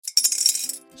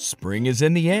Spring is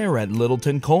in the air at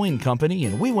Littleton Coin Company,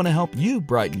 and we want to help you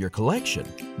brighten your collection.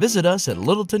 Visit us at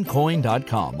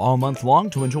littletoncoin.com all month long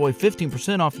to enjoy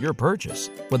 15% off your purchase.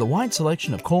 With a wide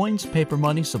selection of coins, paper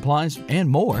money, supplies, and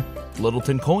more,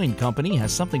 Littleton Coin Company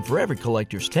has something for every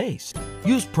collector's taste.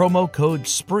 Use promo code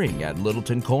SPRING at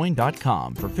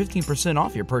littletoncoin.com for 15%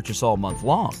 off your purchase all month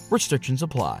long. Restrictions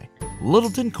apply.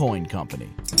 Littleton Coin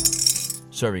Company.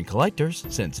 Serving collectors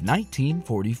since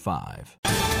 1945.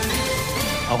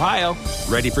 Ohio,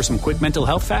 ready for some quick mental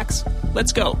health facts?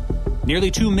 Let's go. Nearly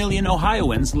 2 million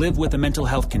Ohioans live with a mental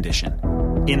health condition.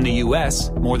 In the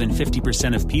U.S., more than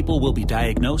 50% of people will be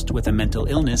diagnosed with a mental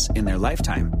illness in their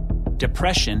lifetime.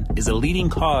 Depression is a leading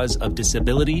cause of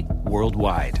disability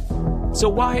worldwide. So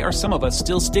why are some of us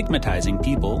still stigmatizing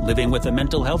people living with a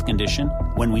mental health condition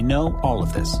when we know all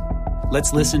of this?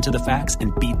 Let's listen to the facts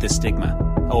and beat the stigma.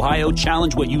 Ohio,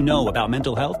 challenge what you know about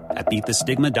mental health at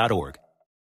beatthestigma.org.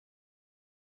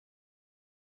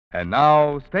 And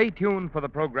now, stay tuned for the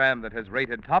program that has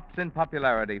rated tops in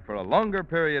popularity for a longer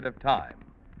period of time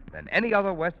than any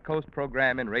other West Coast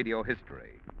program in radio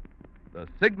history. The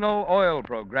Signal Oil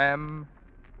program,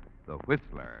 The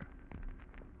Whistler.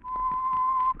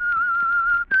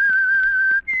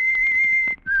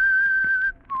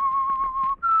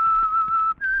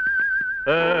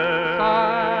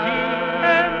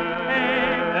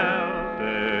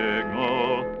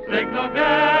 Signal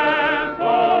gasoline.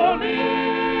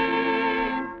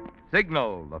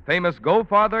 Signal, the famous Go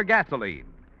Farther gasoline,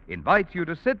 invites you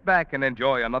to sit back and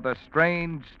enjoy another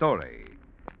strange story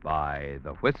by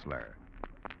The Whistler.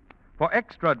 For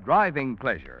extra driving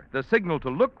pleasure, the signal to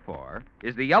look for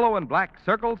is the yellow and black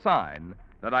circle sign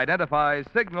that identifies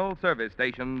Signal service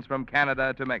stations from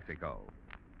Canada to Mexico.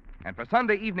 And for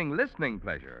Sunday evening listening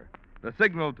pleasure, the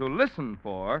signal to listen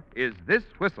for is this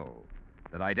whistle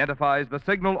that identifies the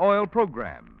Signal Oil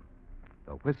program,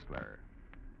 The Whistler.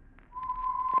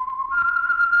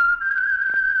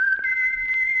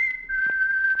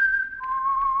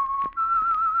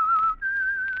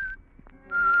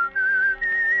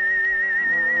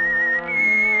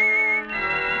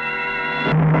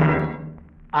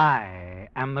 I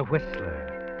am the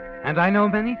Whistler, and I know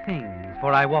many things,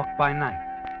 for I walk by night.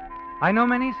 I know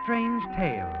many strange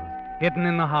tales hidden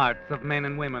in the hearts of men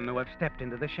and women who have stepped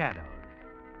into the shadows.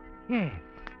 Yes,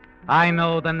 I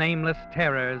know the nameless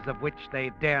terrors of which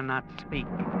they dare not speak.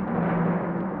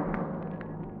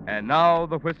 And now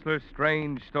the Whistler's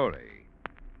strange story.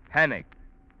 Panic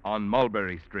on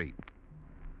Mulberry Street.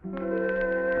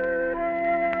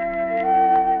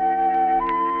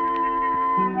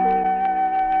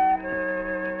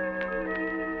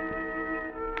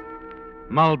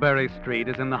 Mulberry Street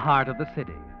is in the heart of the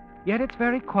city, yet it's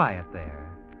very quiet there.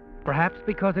 Perhaps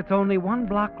because it's only 1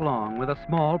 block long with a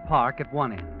small park at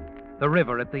one end, the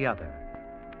river at the other.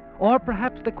 Or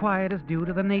perhaps the quiet is due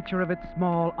to the nature of its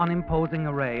small, unimposing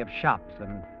array of shops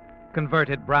and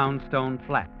converted brownstone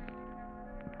flats.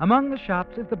 Among the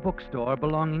shops is the bookstore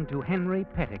belonging to Henry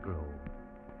Pettigrew.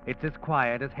 It's as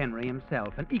quiet as Henry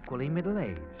himself and equally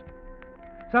middle-aged.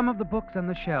 Some of the books on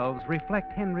the shelves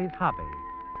reflect Henry's hobby,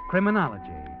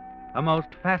 criminology, a most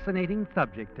fascinating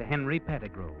subject to Henry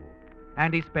Pettigrew,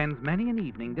 and he spends many an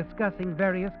evening discussing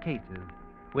various cases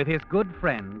with his good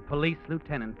friend, Police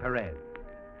Lieutenant Perez.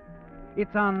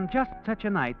 It's on just such a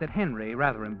night that Henry,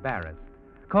 rather embarrassed,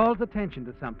 calls attention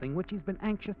to something which he's been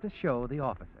anxious to show the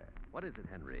officer. What is it,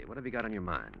 Henry? What have you got on your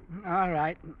mind? All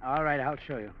right, I'll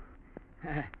show you.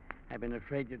 I've been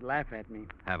afraid you'd laugh at me.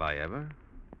 Have I ever?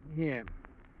 Here,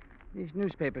 these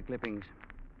newspaper clippings.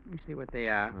 Let me see what they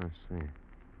are. I see.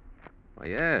 Why,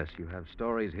 yes, you have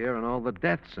stories here on all the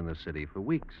deaths in the city for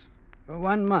weeks. For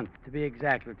 1 month, to be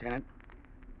exact, Lieutenant.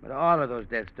 But all of those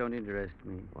deaths don't interest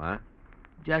me. What?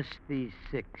 Just these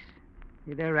 6.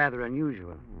 See, they're rather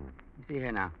unusual. You see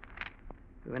here now.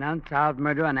 We have an unsolved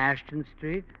murder on Ashton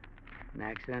Street, an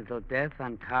accidental death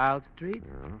on Carl Street,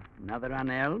 another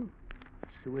on Elm,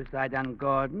 suicide on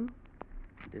Gordon,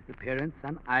 a disappearance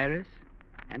on Iris,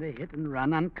 and a hit and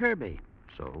run on Kirby.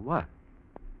 So what?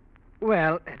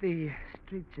 Well, the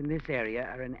streets in this area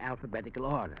are in alphabetical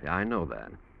order. Yeah, I know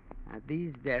that.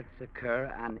 These deaths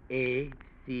occur on A,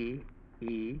 C,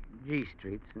 E, G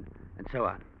streets, and so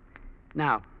on.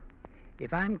 Now,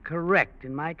 if I'm correct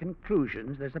in my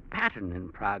conclusions, there's a pattern in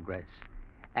progress.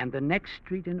 And the next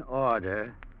street in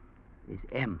order is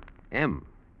M. M?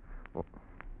 Oh,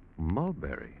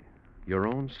 Mulberry. Your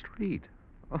own street.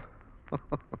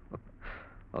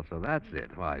 Well, so that's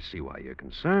it. Well, I see why you're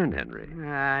concerned, Henry.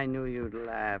 I knew you'd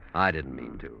laugh. I didn't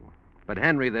mean to. But,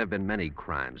 Henry, there have been many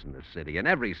crimes in the city, in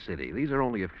every city. These are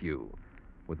only a few.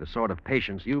 With the sort of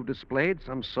patience you've displayed,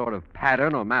 some sort of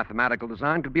pattern or mathematical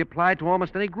design could be applied to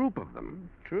almost any group of them.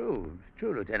 True,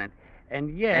 Lieutenant.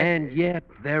 And yet... And yet,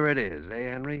 there it is, eh,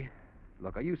 Henry?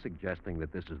 Look, are you suggesting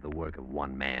that this is the work of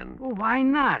one man? Well, why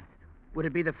not? Would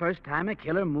it be the first time a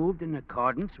killer moved in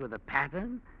accordance with a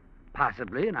pattern?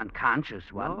 Possibly an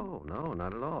unconscious one. No,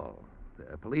 not at all.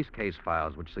 There are police case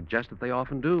files which suggest that they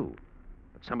often do.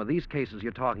 But some of these cases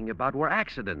you're talking about were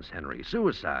accidents, Henry,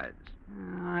 suicides.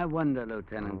 I wonder,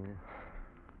 Lieutenant.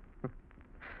 Oh.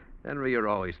 Henry, you're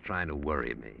always trying to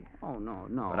worry me. Oh, no.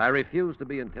 But I refuse to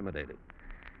be intimidated.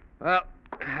 Well,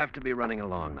 I have to be running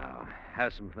along now.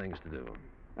 Have some things to do.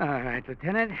 All right,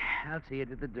 Lieutenant. I'll see you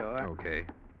to the door. Okay.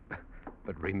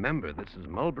 But remember, this is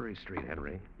Mulberry Street,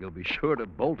 Henry. You'll be sure to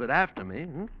bolt it after me.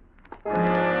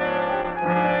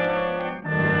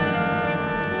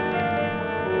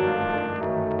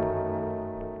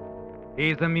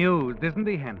 He's amused, isn't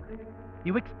he, Henry?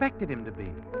 You expected him to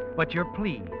be, but you're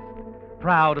pleased,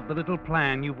 proud of the little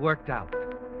plan you've worked out.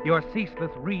 Your ceaseless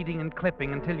reading and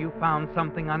clipping until you found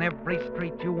something on every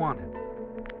street you wanted.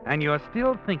 And you're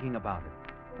still thinking about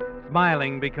it,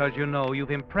 smiling because you know you've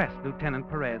impressed Lieutenant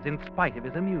Perez in spite of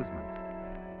his amusement.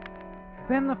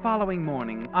 Then the following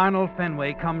morning, Arnold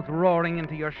Fenway comes roaring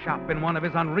into your shop in one of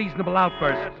his unreasonable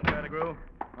outbursts. Yes, Pettigrew.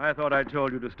 I thought I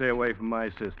told you to stay away from my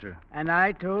sister. And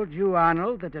I told you,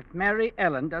 Arnold, that if Mary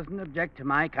Ellen doesn't object to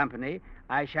my company,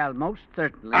 I shall most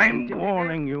certainly... I'm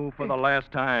warning you for the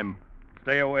last time.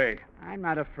 Stay away. I'm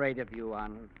not afraid of you,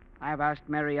 Arnold. I've asked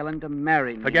Mary Ellen to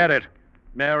marry me. Forget it.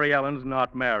 Mary Ellen's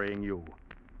not marrying you.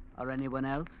 Or anyone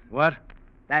else? What?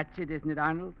 That's it, isn't it,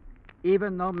 Arnold?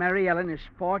 Even though Mary Ellen is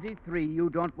 43, you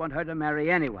don't want her to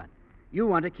marry anyone. You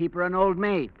want to keep her an old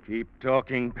maid. Keep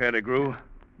talking, Pettigrew.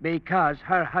 Because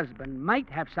her husband might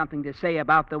have something to say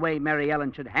about the way Mary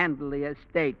Ellen should handle the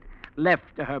estate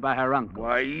left to her by her uncle.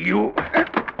 Why, you...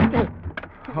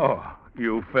 Oh,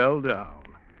 you fell down.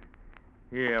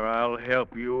 Here, I'll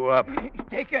help you up.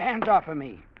 Take your hands off of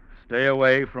me. Stay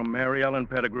away from Mary Ellen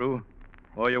Pettigrew,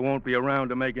 or you won't be around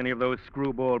to make any of those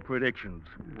screwball predictions.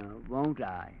 Won't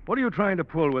I? What are you trying to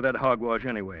pull with that hogwash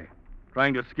anyway?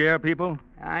 Trying to scare people?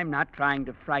 I'm not trying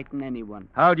to frighten anyone.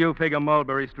 How'd you figure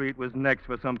Mulberry Street was next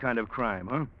for some kind of crime,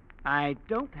 huh? I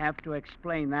don't have to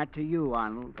explain that to you,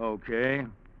 Arnold. Okay,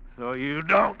 so you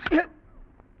don't.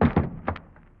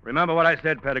 Remember what I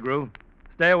said, Pettigrew.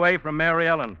 Stay away from Mary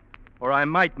Ellen, or I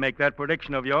might make that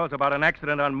prediction of yours about an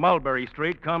accident on Mulberry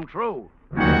Street come true.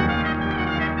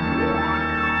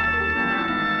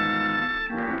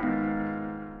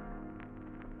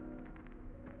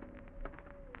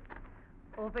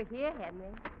 Over here, Henry.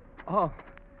 Oh,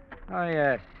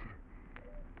 yes.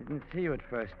 Didn't see you at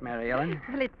first, Mary Ellen.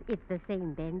 Well, it's the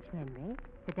same bench, Henry.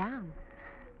 Sit down.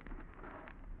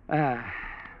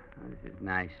 This is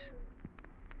nice.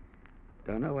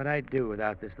 Don't know what I'd do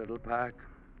without this little park.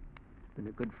 It's been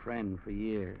a good friend for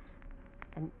years.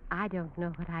 And I don't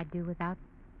know what I'd do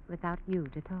without you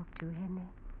to talk to, Henry.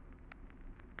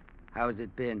 How's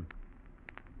it been?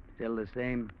 Still the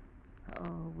same?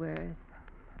 Oh, worse.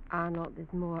 Arnold is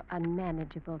more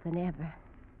unmanageable than ever.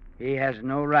 He has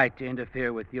no right to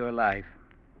interfere with your life.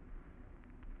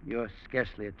 You're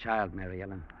scarcely a child, Mary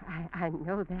Ellen. I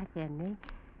know that, Henry.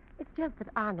 It's just that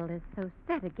Arnold is so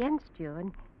set against you,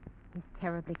 and he's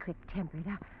terribly quick-tempered.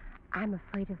 I'm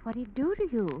afraid of what he'd do to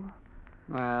you.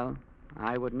 Well,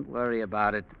 I wouldn't worry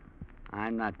about it.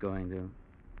 I'm not going to.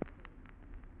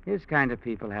 His kind of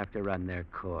people have to run their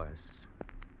course.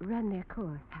 Run their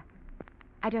course?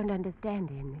 I don't understand,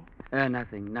 Henry.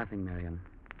 Nothing, Mary Ellen.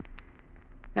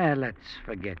 Let's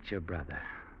forget your brother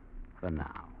for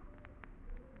now.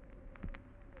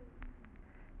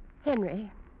 Henry.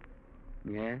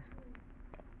 Yes?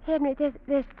 Henry,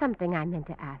 there's something I meant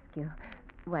to ask you.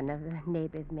 One of the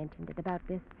neighbors mentioned it about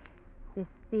this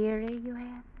theory you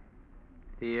have.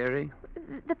 Theory?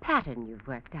 The pattern you've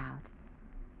worked out.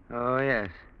 Oh, yes.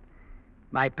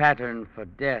 My pattern for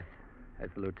death,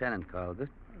 as the lieutenant calls it.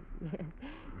 Yes.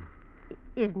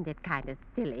 Isn't it kind of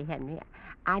silly, Henry?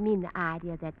 I mean the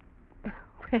idea that,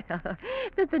 well,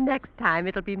 that the next time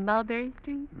it'll be Mulberry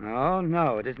Street. Oh,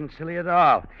 no, it isn't silly at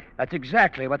all. That's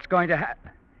exactly what's going to happen.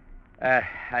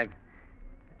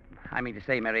 I mean to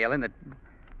say, Mary Ellen, that,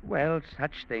 well,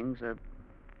 such things are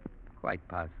quite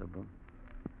possible.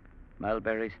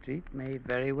 Mulberry Street may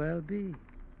very well be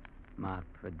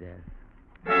marked for death.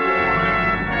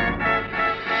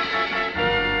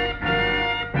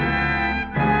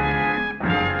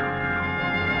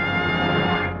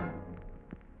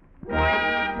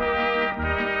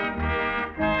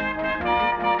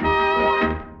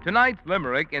 Tonight's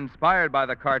limerick, inspired by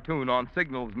the cartoon on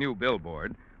Signal's new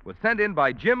billboard, was sent in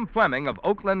by Jim Fleming of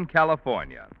Oakland,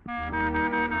 California.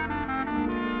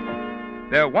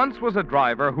 There once was a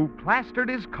driver who plastered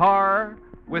his car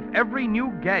with every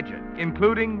new gadget,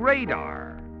 including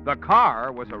radar. The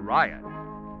car was a riot.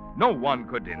 No one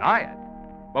could deny it.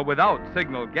 But without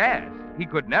signal gas, he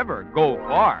could never go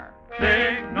far.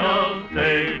 Signal,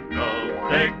 signal,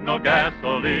 signal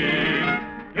gasoline.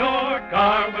 Your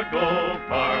car would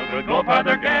go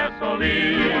farther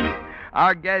gasoline.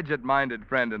 Our gadget-minded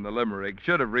friend in the Limerick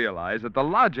should have realized that the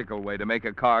logical way to make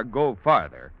a car go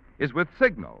farther is with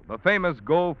Signal, the famous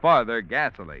Go Farther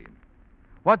gasoline.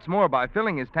 What's more, by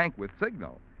filling his tank with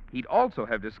Signal, he'd also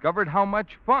have discovered how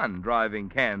much fun driving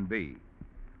can be.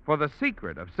 For the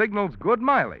secret of Signal's good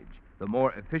mileage, the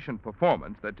more efficient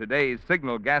performance that today's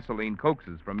Signal gasoline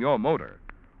coaxes from your motor,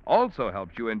 also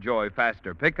helps you enjoy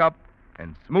faster pickup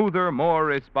and smoother, more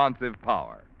responsive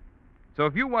power. So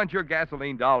if you want your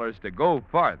gasoline dollars to go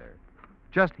farther,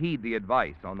 just heed the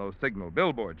advice on those Signal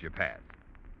billboards you pass.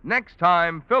 Next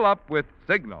time, fill up with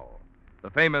Signal,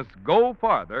 the famous Go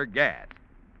Farther gas.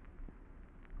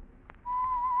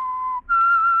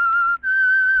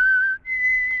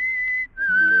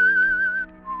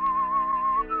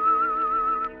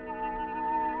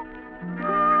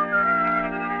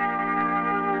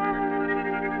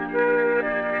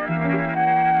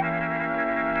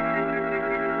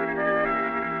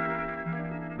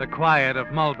 The quiet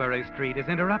of Mulberry Street is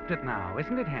interrupted now,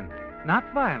 isn't it, Henry? Not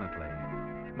violently.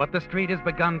 But the street has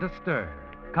begun to stir.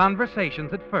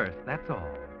 Conversations at first, that's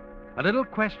all. A little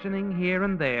questioning here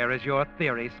and there as your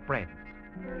theory spreads.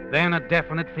 Then a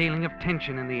definite feeling of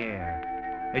tension in the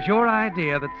air as your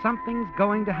idea that something's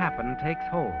going to happen takes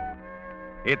hold.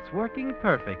 It's working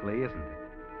perfectly, isn't it?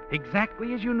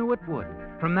 Exactly as you knew it would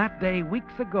from that day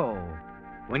weeks ago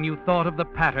when you thought of the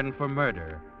pattern for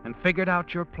murder and figured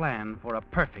out your plan for a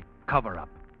perfect cover-up.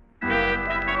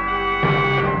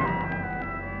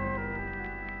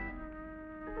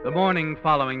 The morning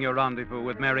following your rendezvous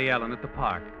with Mary Ellen at the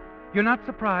park, you're not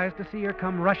surprised to see her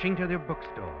come rushing to their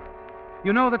bookstore.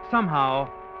 You know that somehow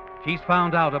she's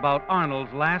found out about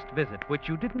Arnold's last visit, which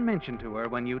you didn't mention to her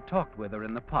when you talked with her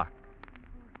in the park.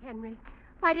 Henry,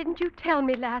 why didn't you tell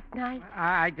me last night?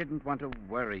 I didn't want to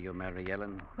worry you, Mary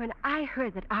Ellen. When I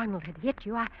heard that Arnold had hit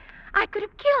you, I could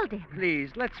have killed him.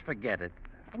 Please, let's forget it.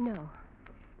 No,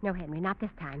 Henry, not this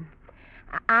time.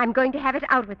 I'm going to have it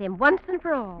out with him once and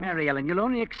for all. Mary Ellen, you'll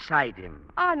only excite him.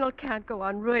 Arnold can't go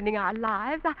on ruining our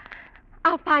lives.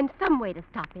 I'll find some way to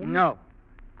stop him. No,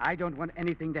 I don't want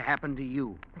anything to happen to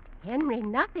you. But, Henry,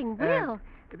 nothing will.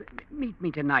 Meet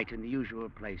me tonight in the usual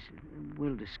place.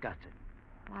 We'll discuss it.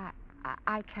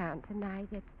 I can't tonight.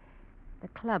 It's the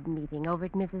club meeting over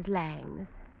at Mrs. Lang's.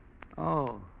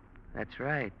 Oh, that's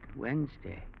right.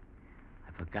 Wednesday.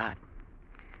 I forgot.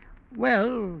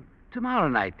 Well, tomorrow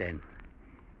night, then.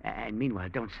 And meanwhile,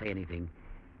 don't say anything.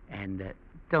 And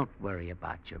don't worry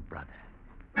about your brother.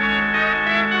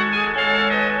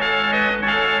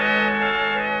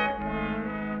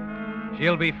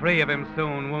 She'll be free of him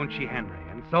soon, won't she, Henry?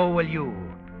 And so will you.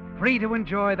 Free to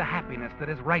enjoy the happiness that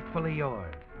is rightfully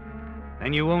yours.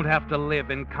 And you won't have to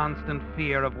live in constant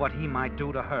fear of what he might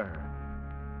do to her.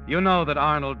 You know that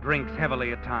Arnold drinks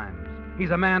heavily at times.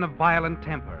 He's a man of violent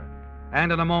temper.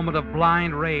 And in a moment of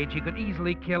blind rage, he could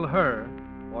easily kill her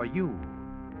or you.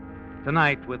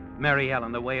 Tonight, with Mary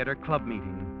Ellen away at her club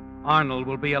meeting, Arnold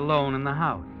will be alone in the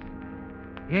house.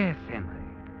 Yes, Henry,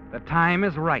 the time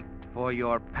is right for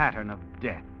your pattern of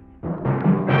death.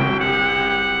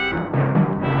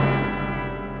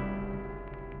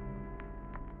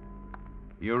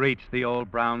 You reach the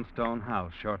old brownstone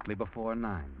house shortly before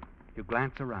 9. You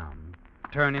glance around,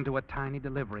 turn into a tiny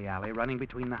delivery alley running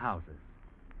between the houses.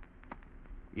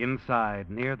 Inside,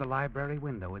 near the library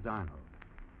window, is Arnold.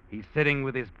 He's sitting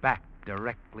with his back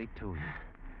directly to you.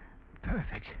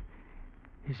 Perfect.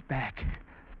 His back.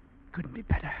 Couldn't be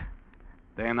better.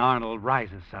 Then Arnold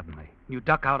rises suddenly. You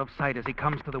duck out of sight as he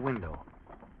comes to the window.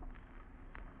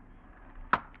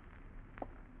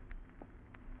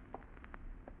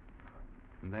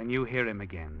 And then you hear him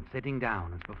again, sitting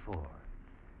down as before.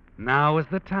 Now is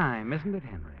the time, isn't it,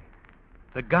 Henry?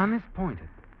 The gun is pointed.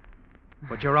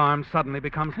 But your arm suddenly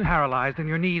becomes paralyzed and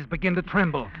your knees begin to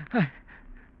tremble.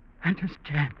 I just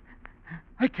can't.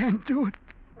 I can't do it.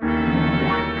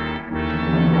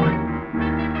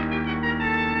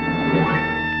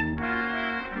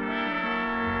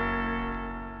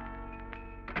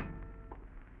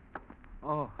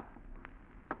 Oh.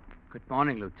 Good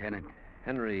morning, Lieutenant.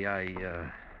 Henry, I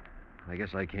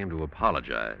guess I came to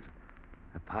apologize.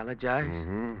 Apologize?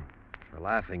 Mm-hmm. For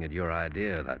laughing at your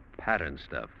idea of that pattern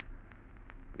stuff.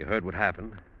 You heard what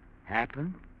happened?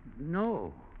 Happened?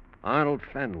 No. Arnold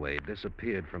Fenway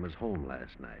disappeared from his home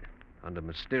last night under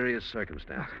mysterious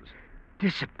circumstances.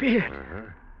 Disappeared? Uh-huh.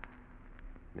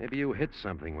 Maybe you hit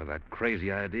something with that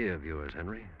crazy idea of yours,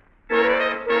 Henry.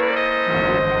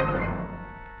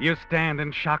 You stand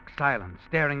in shocked silence,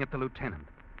 staring at the lieutenant,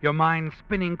 your mind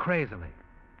spinning crazily.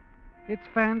 It's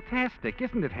fantastic,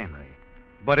 isn't it, Henry?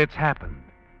 But it's happened.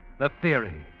 The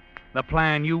theory, the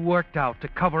plan you worked out to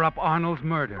cover up Arnold's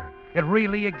murder, it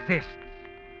really exists.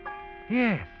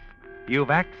 Yes,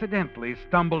 you've accidentally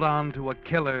stumbled onto a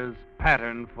killer's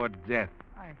pattern for death.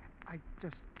 I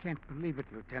just can't believe it,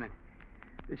 Lieutenant.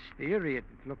 This theory, it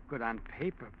looked good on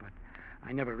paper, but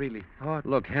I never really thought...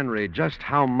 Look, Henry, just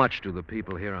how much do the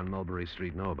people here on Mulberry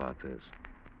Street know about this?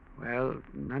 Well,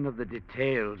 none of the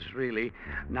details, really.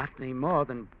 Not any more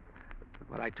than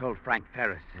what I told Frank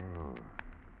Ferris. Oh.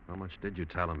 How much did you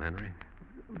tell him, Henry?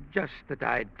 Just that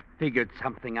I'd figured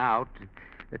something out,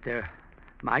 that there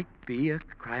might be a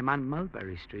crime on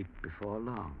Mulberry Street before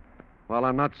long. Well,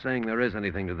 I'm not saying there is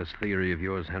anything to this theory of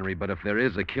yours, Henry, but if there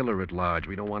is a killer at large,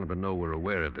 we don't want him to know we're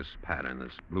aware of this pattern,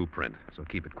 this blueprint, so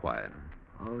keep it quiet.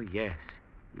 Oh, yes.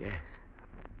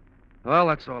 Well,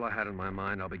 that's all I had in my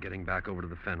mind. I'll be getting back over to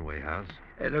the Fenway house.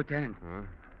 Lieutenant. Huh?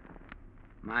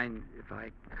 Mind if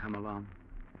I come along?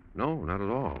 No, not at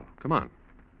all. Come on.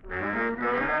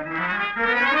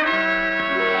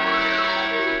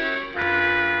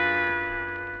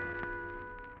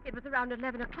 It was around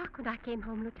 11 o'clock when I came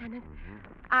home, Lieutenant.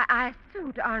 I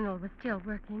assumed Arnold was still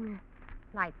working.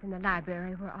 Lights in the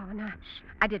library were on.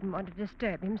 I didn't want to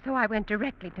disturb him, so I went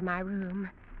directly to my room.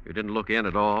 You didn't look in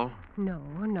at all? No,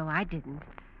 I didn't.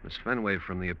 Miss Fenway,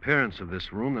 from the appearance of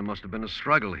this room, there must have been a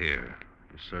struggle here.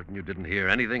 You certain you didn't hear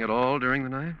anything at all during the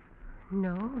night?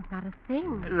 No, not a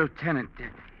thing. Lieutenant,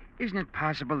 isn't it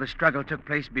possible the struggle took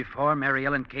place before Mary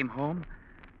Ellen came home?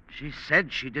 She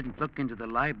said she didn't look into the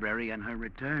library on her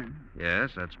return.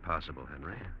 Yes, that's possible,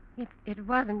 Henry. It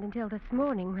wasn't until this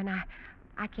morning when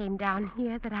I came down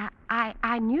here that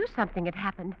I knew something had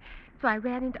happened. So I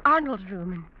ran into Arnold's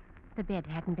room, and the bed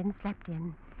hadn't been slept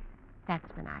in. That's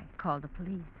when I called the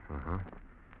police. Uh-huh.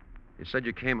 You said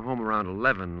you came home around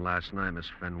 11 last night, Miss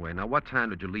Fenway. Now, what time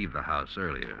did you leave the house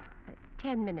earlier?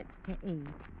 10 minutes to 8.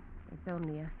 It's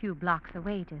only a few blocks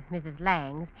away to Mrs.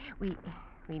 Lang's. We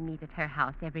meet at her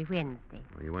house every Wednesday.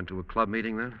 Well, you went to a club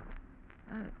meeting then?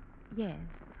 Yes.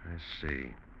 I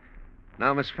see.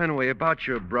 Now, Miss Fenway, about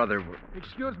your brother...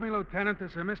 Excuse me, Lieutenant.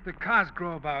 There's a Mr.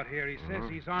 Cosgrove out here. He says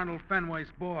he's Arnold Fenway's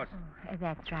boss. Oh,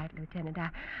 that's right, Lieutenant.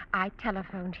 I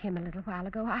telephoned him a little while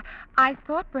ago. I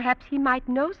thought perhaps he might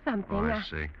know something. Oh, I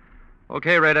see.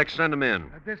 Okay, Red X, send him in.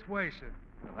 This way, sir.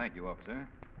 Well, thank you, officer.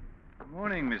 Good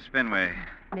morning, Miss Fenway.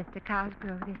 Mr.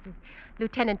 Cosgrove, this is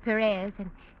Lieutenant Perez and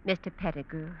Mr.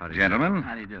 Pettigrew. Gentlemen.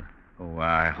 How do you do? Oh,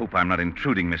 I hope I'm not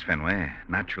intruding, Miss Fenway.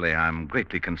 Naturally, I'm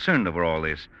greatly concerned over all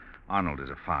this. Arnold is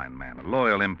a fine man, a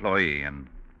loyal employee, and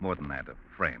more than that, a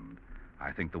friend.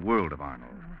 I think the world of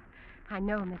Arnold. I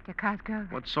know, Mr.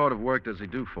 Cosgrove. What sort of work does he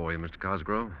do for you, Mr.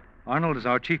 Cosgrove? Arnold is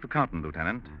our chief accountant,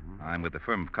 Lieutenant. I'm with the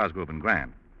firm of Cosgrove and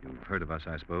Grant. You've heard of us,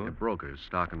 I suppose? They're brokers,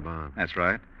 stock and bond. That's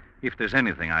right. If there's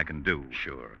anything I can do.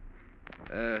 Sure.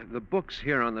 The books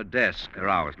here on the desk. They're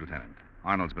ours, Lieutenant.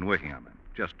 Arnold's been working on them.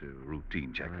 Just a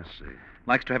routine check. I see.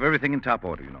 Likes to have everything in top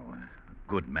order, you know. A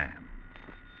good man.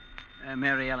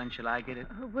 Mary Ellen, shall I get it?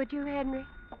 Would you, Henry?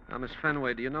 Now, Miss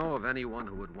Fenway, do you know of anyone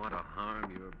who would want to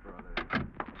harm your brother?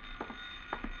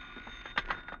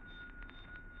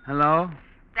 Hello?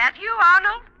 That you,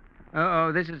 Arnold?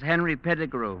 Oh, this is Henry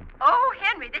Pettigrew. Oh,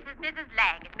 Henry, this is Mrs.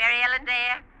 Lang. Is Mary Ellen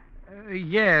there?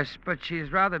 Yes, but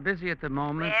she's rather busy at the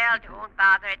moment. Well, don't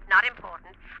bother. It's not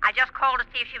important. I just called to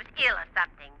see if she was ill or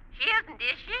something. She isn't,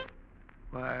 is she?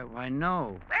 Why,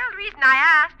 no. Well, the reason I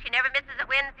asked, she never misses a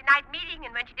Wednesday night meeting,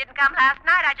 and when she didn't come last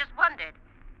night, I just wondered.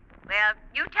 Well,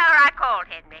 you tell her I called,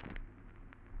 Henry.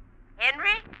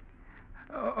 Henry?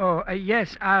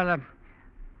 Yes,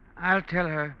 I'll tell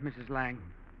her, Mrs. Lang.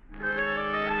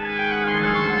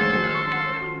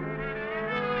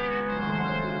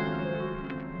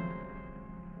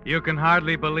 You can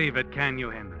hardly believe it, can you,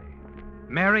 Henry?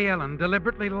 Mary Ellen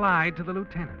deliberately lied to the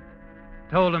lieutenant.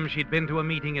 Told him she'd been to a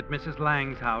meeting at Mrs.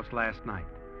 Lang's house last night,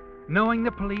 knowing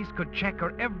the police could check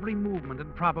her every movement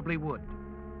and probably would.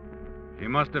 She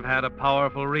must have had a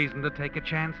powerful reason to take a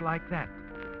chance like that.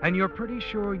 And you're pretty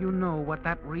sure you know what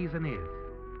that reason is.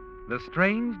 The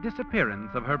strange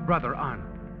disappearance of her brother Arnold.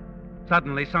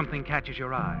 Suddenly something catches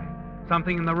your eye.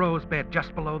 Something in the rose bed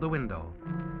just below the window.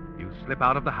 You slip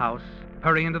out of the house,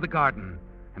 hurry into the garden,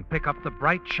 and pick up the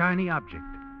bright, shiny object.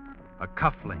 A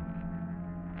cufflink.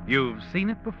 You've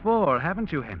seen it before,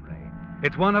 haven't you, Henry?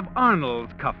 It's one of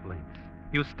Arnold's cufflinks.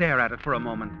 You stare at it for a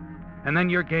moment, And then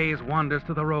your gaze wanders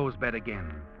to the rosebed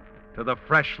again, to the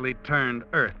freshly turned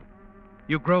earth.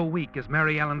 You grow weak as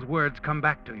Mary Ellen's words come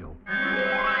back to you.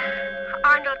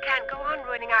 Arnold can't go on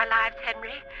ruining our lives,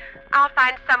 Henry. I'll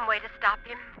find some way to stop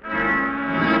him.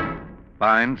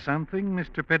 Find something,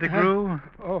 Mr. Pettigrew?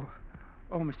 Oh,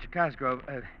 Mr. Cosgrove.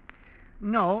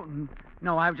 No,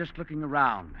 I was just looking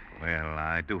around. Well,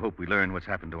 I do hope we learn what's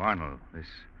happened to Arnold. This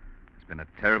has been a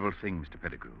terrible thing, Mr.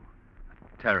 Pettigrew.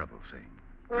 A terrible thing.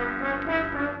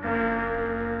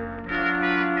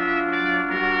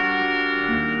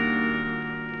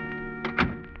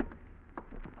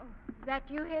 Is that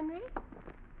you, Henry?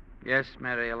 Yes,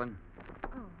 Mary Ellen.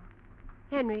 Oh.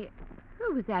 Henry,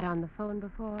 who was that on the phone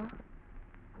before?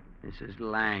 Mrs.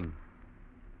 Lang.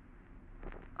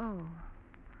 Oh.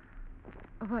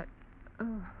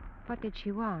 What did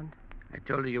she want? I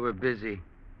told her you were busy.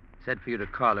 Said for you to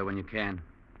call her when you can.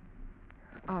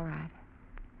 All right.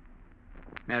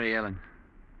 Mary Ellen.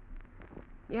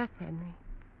 Yes, Henry.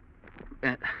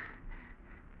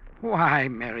 Why,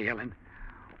 Mary Ellen?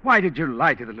 Why did you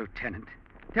lie to the lieutenant?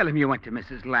 Tell him you went to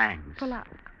Mrs. Lang's. Well,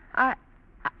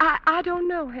 I don't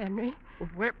know, Henry.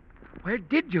 Where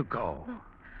did you go? Well,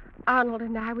 Arnold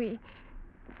and I, we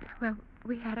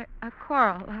had a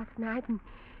quarrel last night, and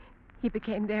he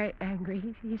became very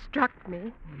angry. He struck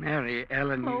me. Mary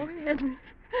Ellen. Oh, Henry.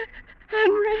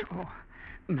 Henry. Oh,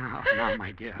 now,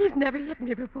 my dear. He's never hit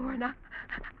me before, and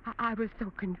I was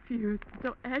so confused and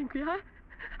so angry.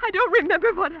 I don't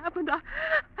remember what happened.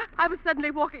 I was suddenly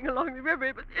walking along the river.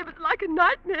 It was like a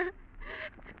nightmare.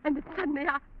 And then suddenly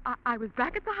I was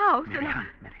back at the house. Mary Ellen.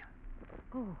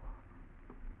 Oh.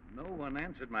 No one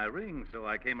answered my ring, so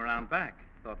I came around back.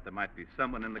 Thought there might be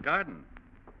someone in the garden.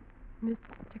 Mr.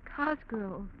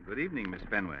 Cosgrove. Good evening, Miss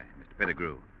Fenway, Mr.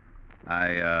 Pettigrew.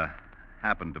 I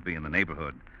happened to be in the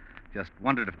neighborhood. Just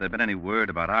wondered if there'd been any word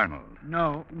about Arnold.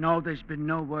 No, there's been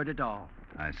no word at all.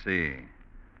 I see.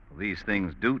 Well, these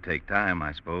things do take time,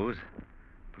 I suppose.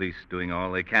 Police doing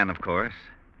all they can, of course.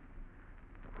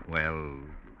 Well...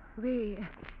 We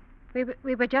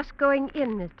were just going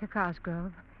in, Mr.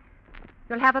 Cosgrove.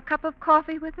 You'll have a cup of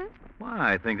coffee with us?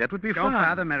 Why, I think that would be Don't fine.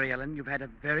 bother, Mary Ellen. You've had a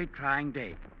very trying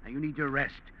day. Now, you need your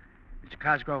rest. Mr.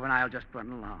 Cosgrove and I will just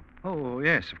run along. Oh,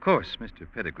 yes, of course. Mr.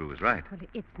 Pettigrew is right. Well,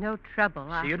 it's no trouble.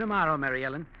 See you tomorrow, Mary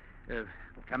Ellen.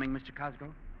 Coming, Mr.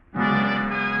 Cosgrove?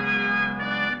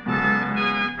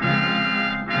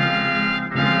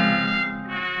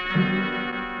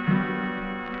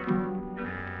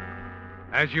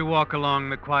 As you walk along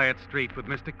the quiet street with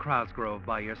Mr. Cosgrove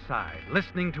by your side,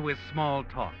 listening to his small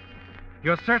talk,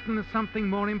 you're certain there's something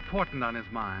more important on his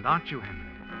mind, aren't you, Henry?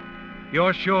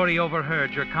 You're sure he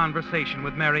overheard your conversation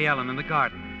with Mary Ellen in the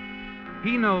garden.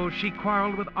 He knows she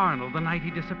quarreled with Arnold the night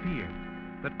he disappeared,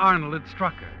 that Arnold had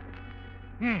struck her.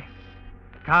 Yes,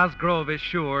 Cosgrove is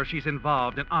sure she's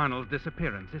involved in Arnold's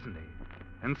disappearance, isn't he?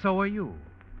 And so are you.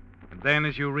 And then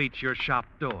as you reach your shop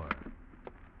door...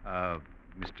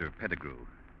 Mr. Pettigrew.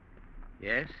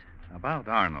 Yes? About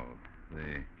Arnold.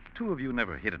 The two of you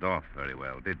never hit it off very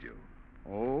well, did you?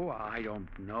 Oh, I don't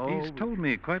know. He's told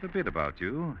me quite a bit about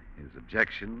you, his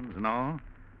objections and all.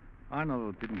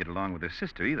 Arnold didn't get along with his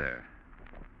sister either.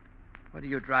 What are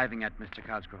you driving at, Mr.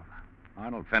 Cosgrove?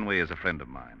 Arnold Fenway is a friend of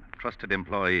mine, a trusted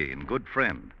employee and good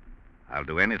friend. I'll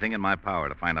do anything in my power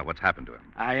to find out what's happened to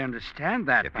him. I understand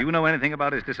that, If you know anything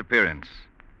about his disappearance,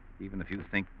 even if you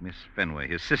think Miss Fenway,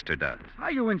 his sister, does.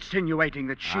 Are you insinuating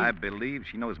that she... I believe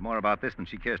she knows more about this than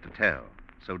she cares to tell.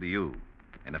 So do you.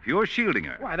 And if you're shielding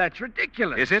her... Why, that's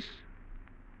ridiculous. Is it?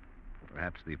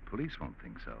 Perhaps the police won't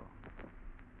think so.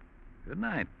 Good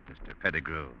night, Mr.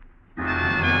 Pettigrew.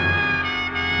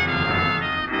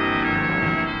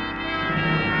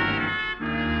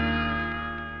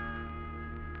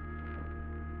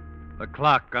 The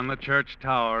clock on the church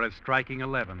tower is striking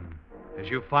 11 as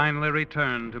you finally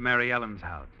return to Mary Ellen's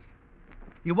house.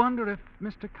 You wonder if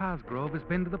Mr. Cosgrove has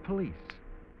been to the police.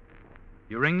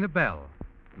 You ring the bell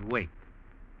and wait.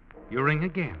 You ring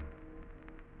again.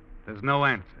 There's no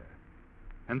answer.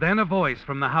 And then a voice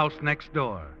from the house next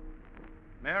door.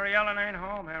 Mary Ellen ain't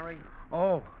home, Henry.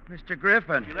 Oh, Mr.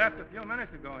 Griffin. She left a few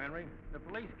minutes ago, Henry. The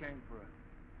police came for her.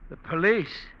 The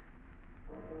police?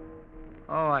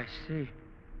 Oh, I see.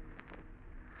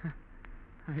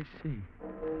 I see.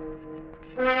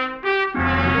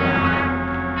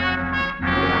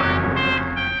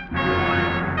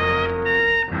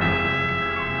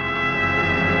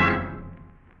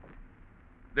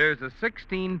 There's a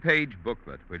 16-page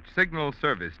booklet which signal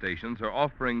service stations are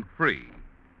offering free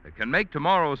that can make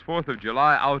tomorrow's 4th of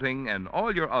July outing and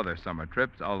all your other summer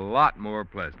trips a lot more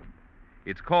pleasant.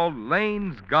 It's called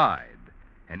Lane's Guide,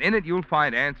 And in it you'll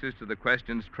find answers to the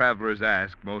questions travelers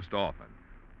ask most often.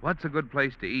 What's a good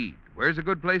place to eat? Where's a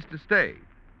good place to stay?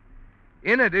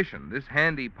 In addition, this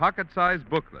handy pocket-sized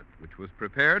booklet, which was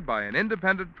prepared by an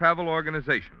independent travel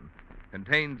organization,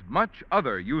 contains much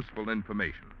other useful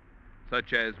information,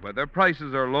 such as whether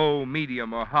prices are low,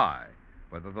 medium, or high,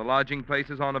 whether the lodging place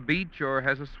is on a beach or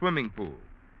has a swimming pool,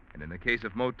 and in the case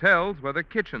of motels, whether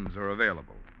kitchens are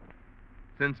available.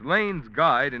 Since Lane's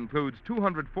guide includes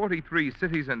 243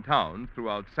 cities and towns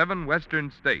throughout 7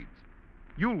 western states,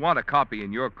 you'll want a copy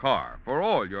in your car for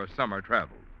all your summer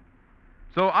travels.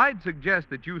 So I'd suggest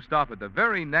that you stop at the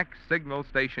very next signal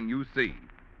station you see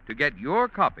to get your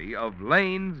copy of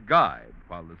Lane's Guide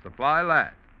while the supply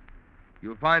lasts.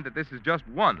 You'll find that this is just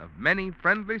one of many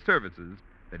friendly services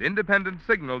that independent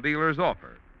signal dealers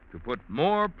offer to put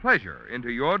more pleasure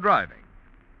into your driving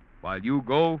while you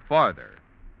go farther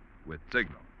with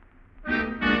Signal.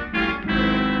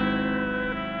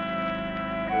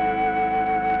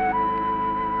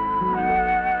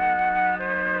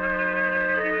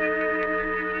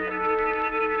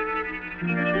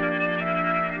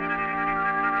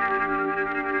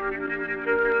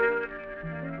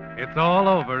 It's all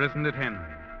over, isn't it, Henry?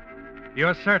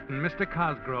 You're certain Mr.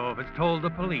 Cosgrove has told the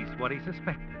police what he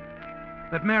suspected,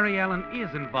 that Mary Ellen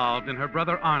is involved in her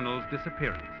brother Arnold's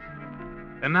disappearance.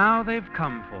 And now they've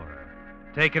come for her,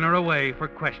 taken her away for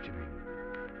questioning.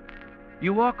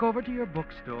 You walk over to your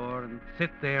bookstore and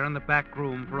sit there in the back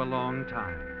room for a long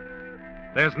time.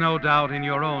 There's no doubt in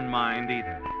your own mind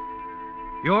either.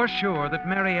 You're sure that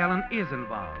Mary Ellen is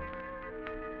involved.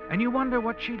 And you wonder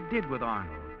what she did with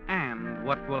Arnold and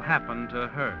what will happen to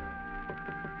her.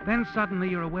 Then suddenly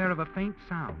you're aware of a faint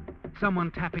sound,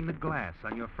 someone tapping the glass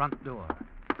on your front door.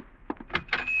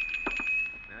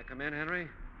 May I come in, Henry?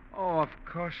 Oh, of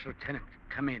course, Lieutenant.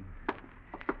 Come in.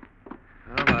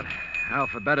 Well, that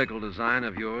alphabetical design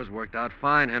of yours worked out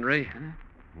fine, Henry. Huh?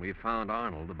 We found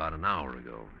Arnold about an hour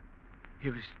ago. He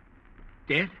was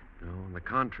dead? No, on the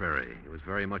contrary. He was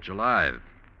very much alive.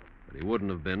 But he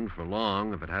wouldn't have been for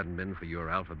long if it hadn't been for your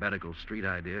alphabetical street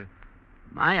idea.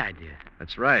 My idea?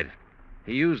 That's right.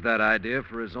 He used that idea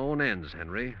for his own ends,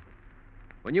 Henry.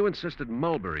 When you insisted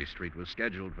Mulberry Street was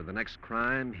scheduled for the next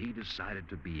crime, he decided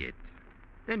to be it.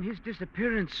 Then his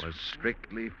disappearance Was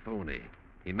strictly phony.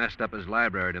 He messed up his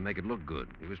library to make it look good.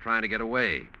 He was trying to get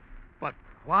away. But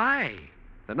why?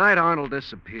 The night Arnold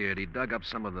disappeared, he dug up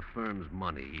some of the firm's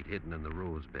money he'd hidden in the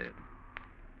rose bed.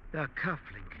 The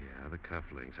cufflink. Yeah, the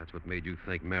cufflinks. That's what made you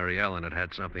think Mary Ellen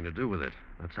had something to do with it.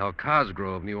 That's how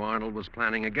Cosgrove knew Arnold was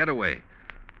planning a getaway.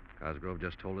 Cosgrove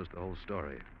just told us the whole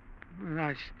story. Well,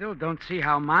 I still don't see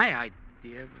how my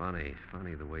idea... Funny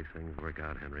the way things work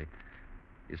out, Henry.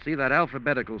 You see, that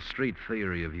alphabetical street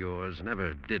theory of yours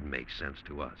never did make sense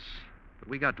to us. But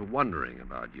we got to wondering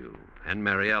about you and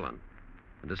Mary Ellen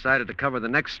and decided to cover the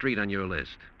next street on your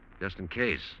list, just in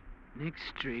case. Next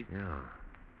street? Yeah.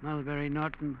 Mulberry,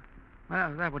 Norton.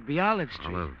 Well, that would be Olive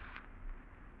Street. Olive.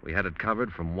 We had it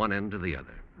covered from one end to the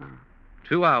other. Oh.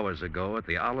 2 hours ago at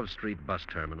the Olive Street bus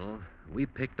terminal, we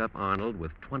picked up Arnold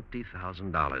with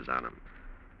 $20,000 on him.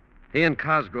 He and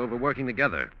Cosgrove were working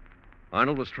together.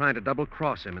 Arnold was trying to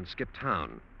double-cross him and skip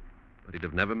town, but he'd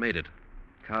have never made it.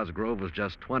 Cosgrove was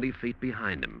just 20 feet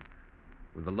behind him,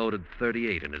 with a loaded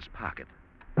 .38 in his pocket.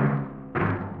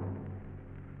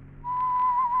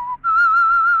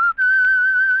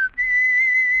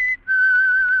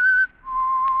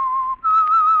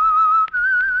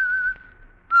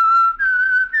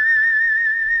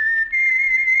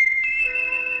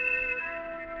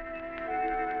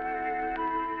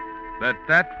 Let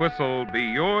that whistle be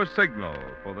your signal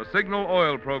for the Signal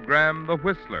Oil program, The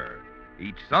Whistler,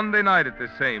 each Sunday night at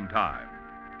this same time.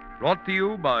 Brought to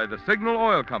you by the Signal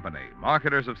Oil Company,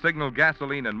 marketers of Signal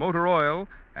gasoline and motor oil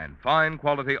and fine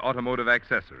quality automotive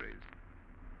accessories.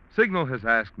 Signal has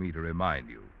asked me to remind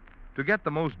you, to get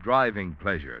the most driving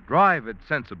pleasure, drive at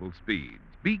sensible speeds,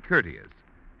 be courteous,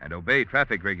 and obey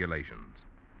traffic regulations.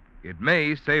 It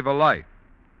may save a life,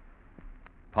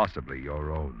 possibly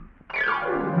your own.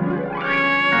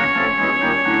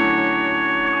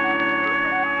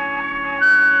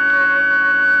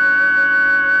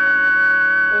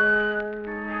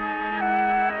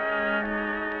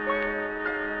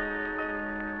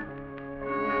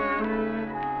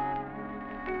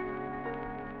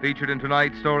 Featured in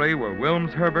tonight's story were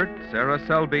Wilms Herbert, Sarah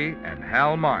Selby, and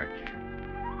Hal March.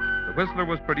 The Whistler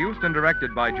was produced and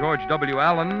directed by George W.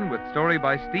 Allen, with story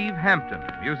by Steve Hampton,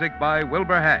 music by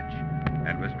Wilbur Hatch,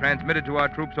 and was transmitted to our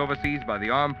troops overseas by the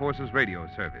Armed Forces Radio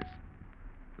Service.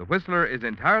 The Whistler is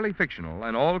entirely fictional,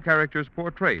 and all characters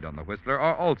portrayed on The Whistler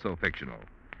are also fictional.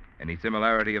 Any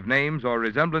similarity of names or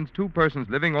resemblance to persons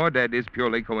living or dead is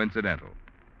purely coincidental.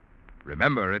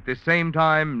 Remember, at this same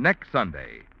time next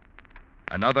Sunday,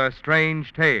 another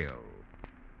strange tale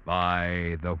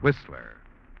by The Whistler.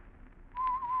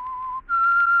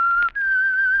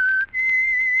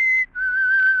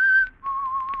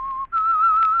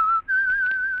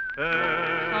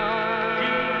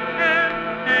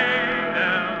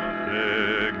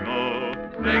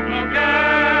 Signal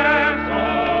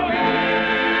gasoline.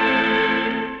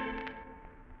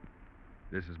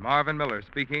 This is Marvin Miller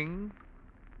speaking.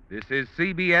 This is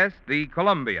CBS, the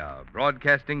Columbia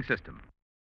Broadcasting System.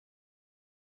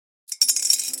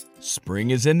 Spring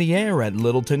is in the air at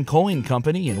Littleton Coin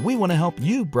Company, and we want to help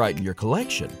you brighten your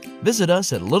collection. Visit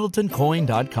us at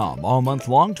littletoncoin.com all month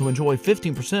long to enjoy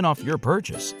 15% off your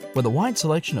purchase. With a wide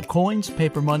selection of coins,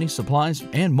 paper money, supplies,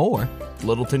 and more,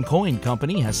 Littleton Coin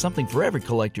Company has something for every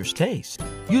collector's taste.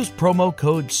 Use promo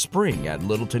code SPRING at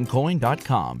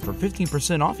littletoncoin.com for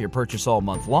 15% off your purchase all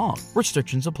month long.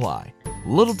 Restrictions apply.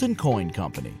 Littleton Coin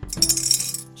Company.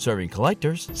 Serving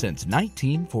collectors since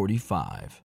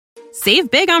 1945.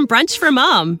 Save big on brunch for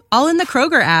mom, all in the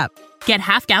Kroger app. Get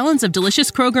half gallons of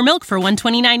delicious Kroger milk for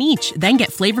 $1.29 each. Then get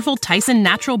flavorful Tyson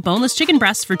natural boneless chicken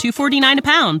breasts for $2.49 a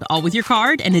pound, all with your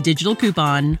card and a digital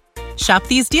coupon. Shop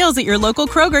these deals at your local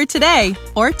Kroger today,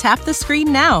 or tap the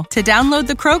screen now to download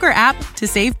the Kroger app to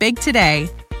save big today.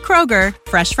 Kroger,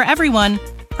 fresh for everyone.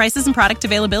 Prices and product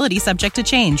availability subject to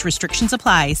change. Restrictions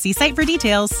apply. See site for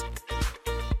details.